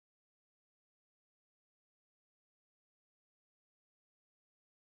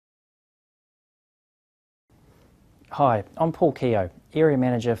Hi, I'm Paul Keogh, Area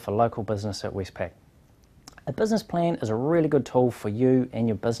Manager for Local Business at Westpac. A business plan is a really good tool for you and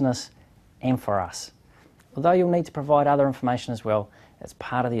your business and for us. Although you'll need to provide other information as well, it's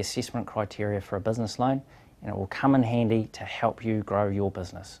part of the assessment criteria for a business loan and it will come in handy to help you grow your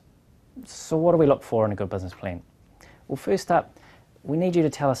business. So what do we look for in a good business plan? Well, first up, we need you to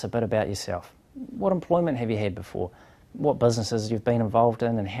tell us a bit about yourself. What employment have you had before? What businesses you've been involved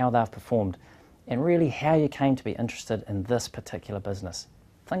in and how they've performed? And really how you came to be interested in this particular business.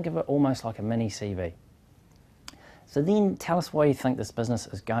 Think of it almost like a mini CV. So then tell us why you think this business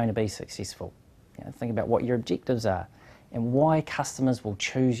is going to be successful. Think about what your objectives are and why customers will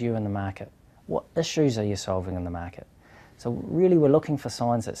choose you in the market. What issues are you solving in the market? So really we're looking for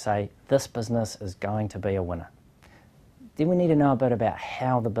signs that say this business is going to be a winner. Then we need to know a bit about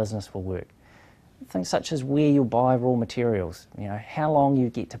how the business will work. Things such as where you'll buy raw materials, how long you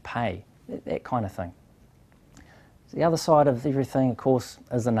get to pay, that kind of thing. So the other side of everything, of course,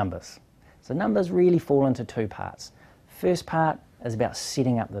 is the numbers. So numbers really fall into two parts. First part is about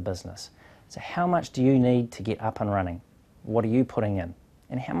setting up the business. So how much do you need to get up and running? What are you putting in?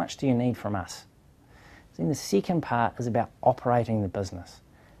 And how much do you need from us? Then the second part is about operating the business.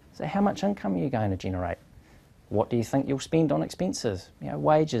 So how much income are you going to generate? What do you think you'll spend on expenses?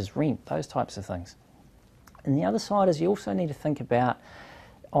 Wages, rent, those types of things. And the other side is you also need to think about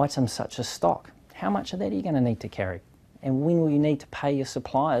items such as stock. How much of that are you going to need to carry? And when will you need to pay your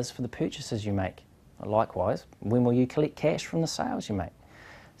suppliers for the purchases you make? Likewise, when will you collect cash from the sales you make?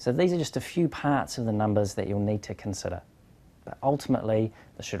 So these are just a few parts of the numbers that you'll need to consider. But ultimately,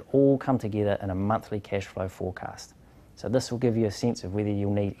 this should all come together in a monthly cash flow forecast. So this will give you a sense of whether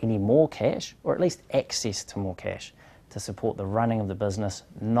you'll need any more cash or at least access to more cash to support the running of the business,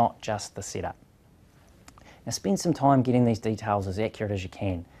 not just the setup. Now spend some time getting these details as accurate as you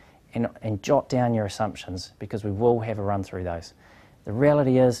can and jot down your assumptions because we will have a run through those. The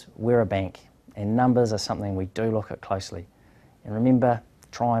reality is we're a bank and numbers are something we do look at closely. And remember,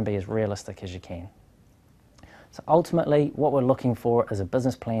 try and be as realistic as you can. So ultimately what we're looking for is a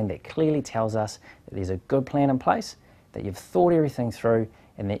business plan that clearly tells us that there's a good plan in place, that you've thought everything through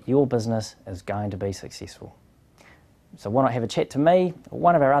and that your business is going to be successful. So why not have a chat to me or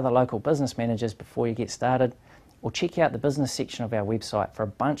one of our other local business managers before you get started, or check out the business section of our website for a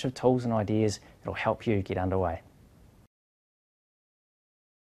bunch of tools and ideas that will help you get underway.